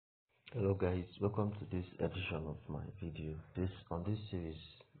Hello guys, welcome to this edition of my video. On this series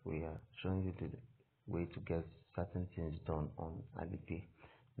we are showing you the way to get certain things done on Alipay.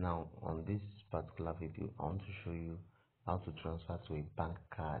 Now on this particular video I want to show you how to transfer to a bank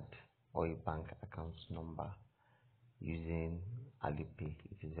card or a bank account number using Alipay.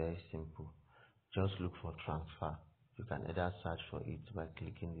 It is very simple. Just look for transfer. You can either search for it by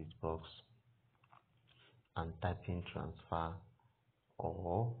clicking this box and typing transfer,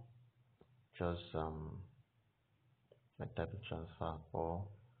 or just like type of transfer, or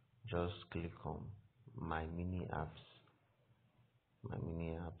just click on my mini apps. When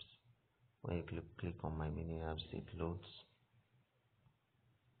you click on my mini apps, it loads.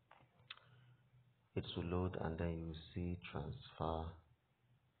 It will load and then you see transfer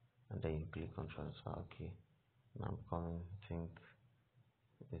and then you click on transfer. Okay, now I'm coming. I think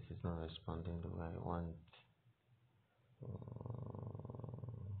this is not responding the way I want.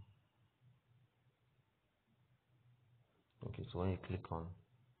 Okay, so when you click on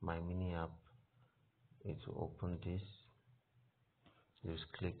my mini app, it will open this. Just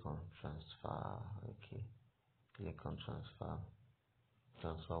click on transfer. Okay, click on transfer.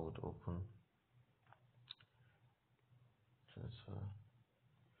 Transfer would open. Transfer.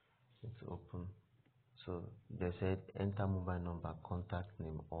 It's open. So they said enter mobile number, contact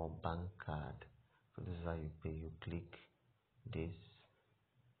name, or bank card. So this is how you pay. You click this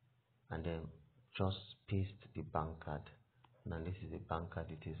and then just paste the bank card. Now this is the bank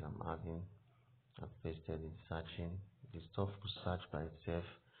card it is I'm having. I've pasted it, searching. The stuff will search by itself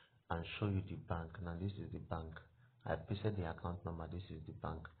and show you the bank. Now this is the bank. I pasted the account number. This is the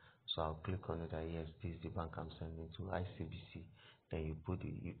bank. So I'll click on it. Yes, this is the bank I'm sending to, ICBC. Then you put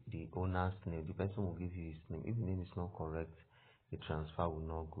the owner's name. The person will give you his name. If the name is not correct, the transfer will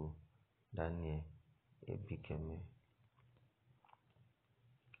not go. Daniel Ebikeme.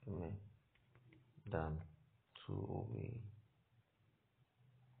 Dan to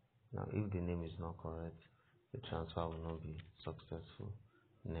Now, if the name is not correct, the transfer will not be successful.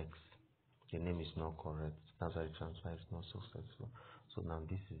 Next, the name is not correct. That's why the transfer is not successful. So now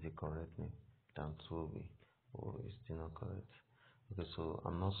this is the correct name. Down to Oh, it's still not correct. Okay, so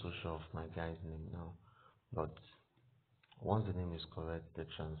I'm not so sure of my guy's name now. But once the name is correct, the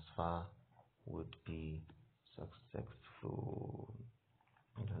transfer would be successful.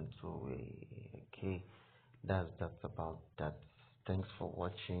 And so, okay, that's about that. Thanks for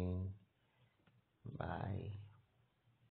watching. Bye.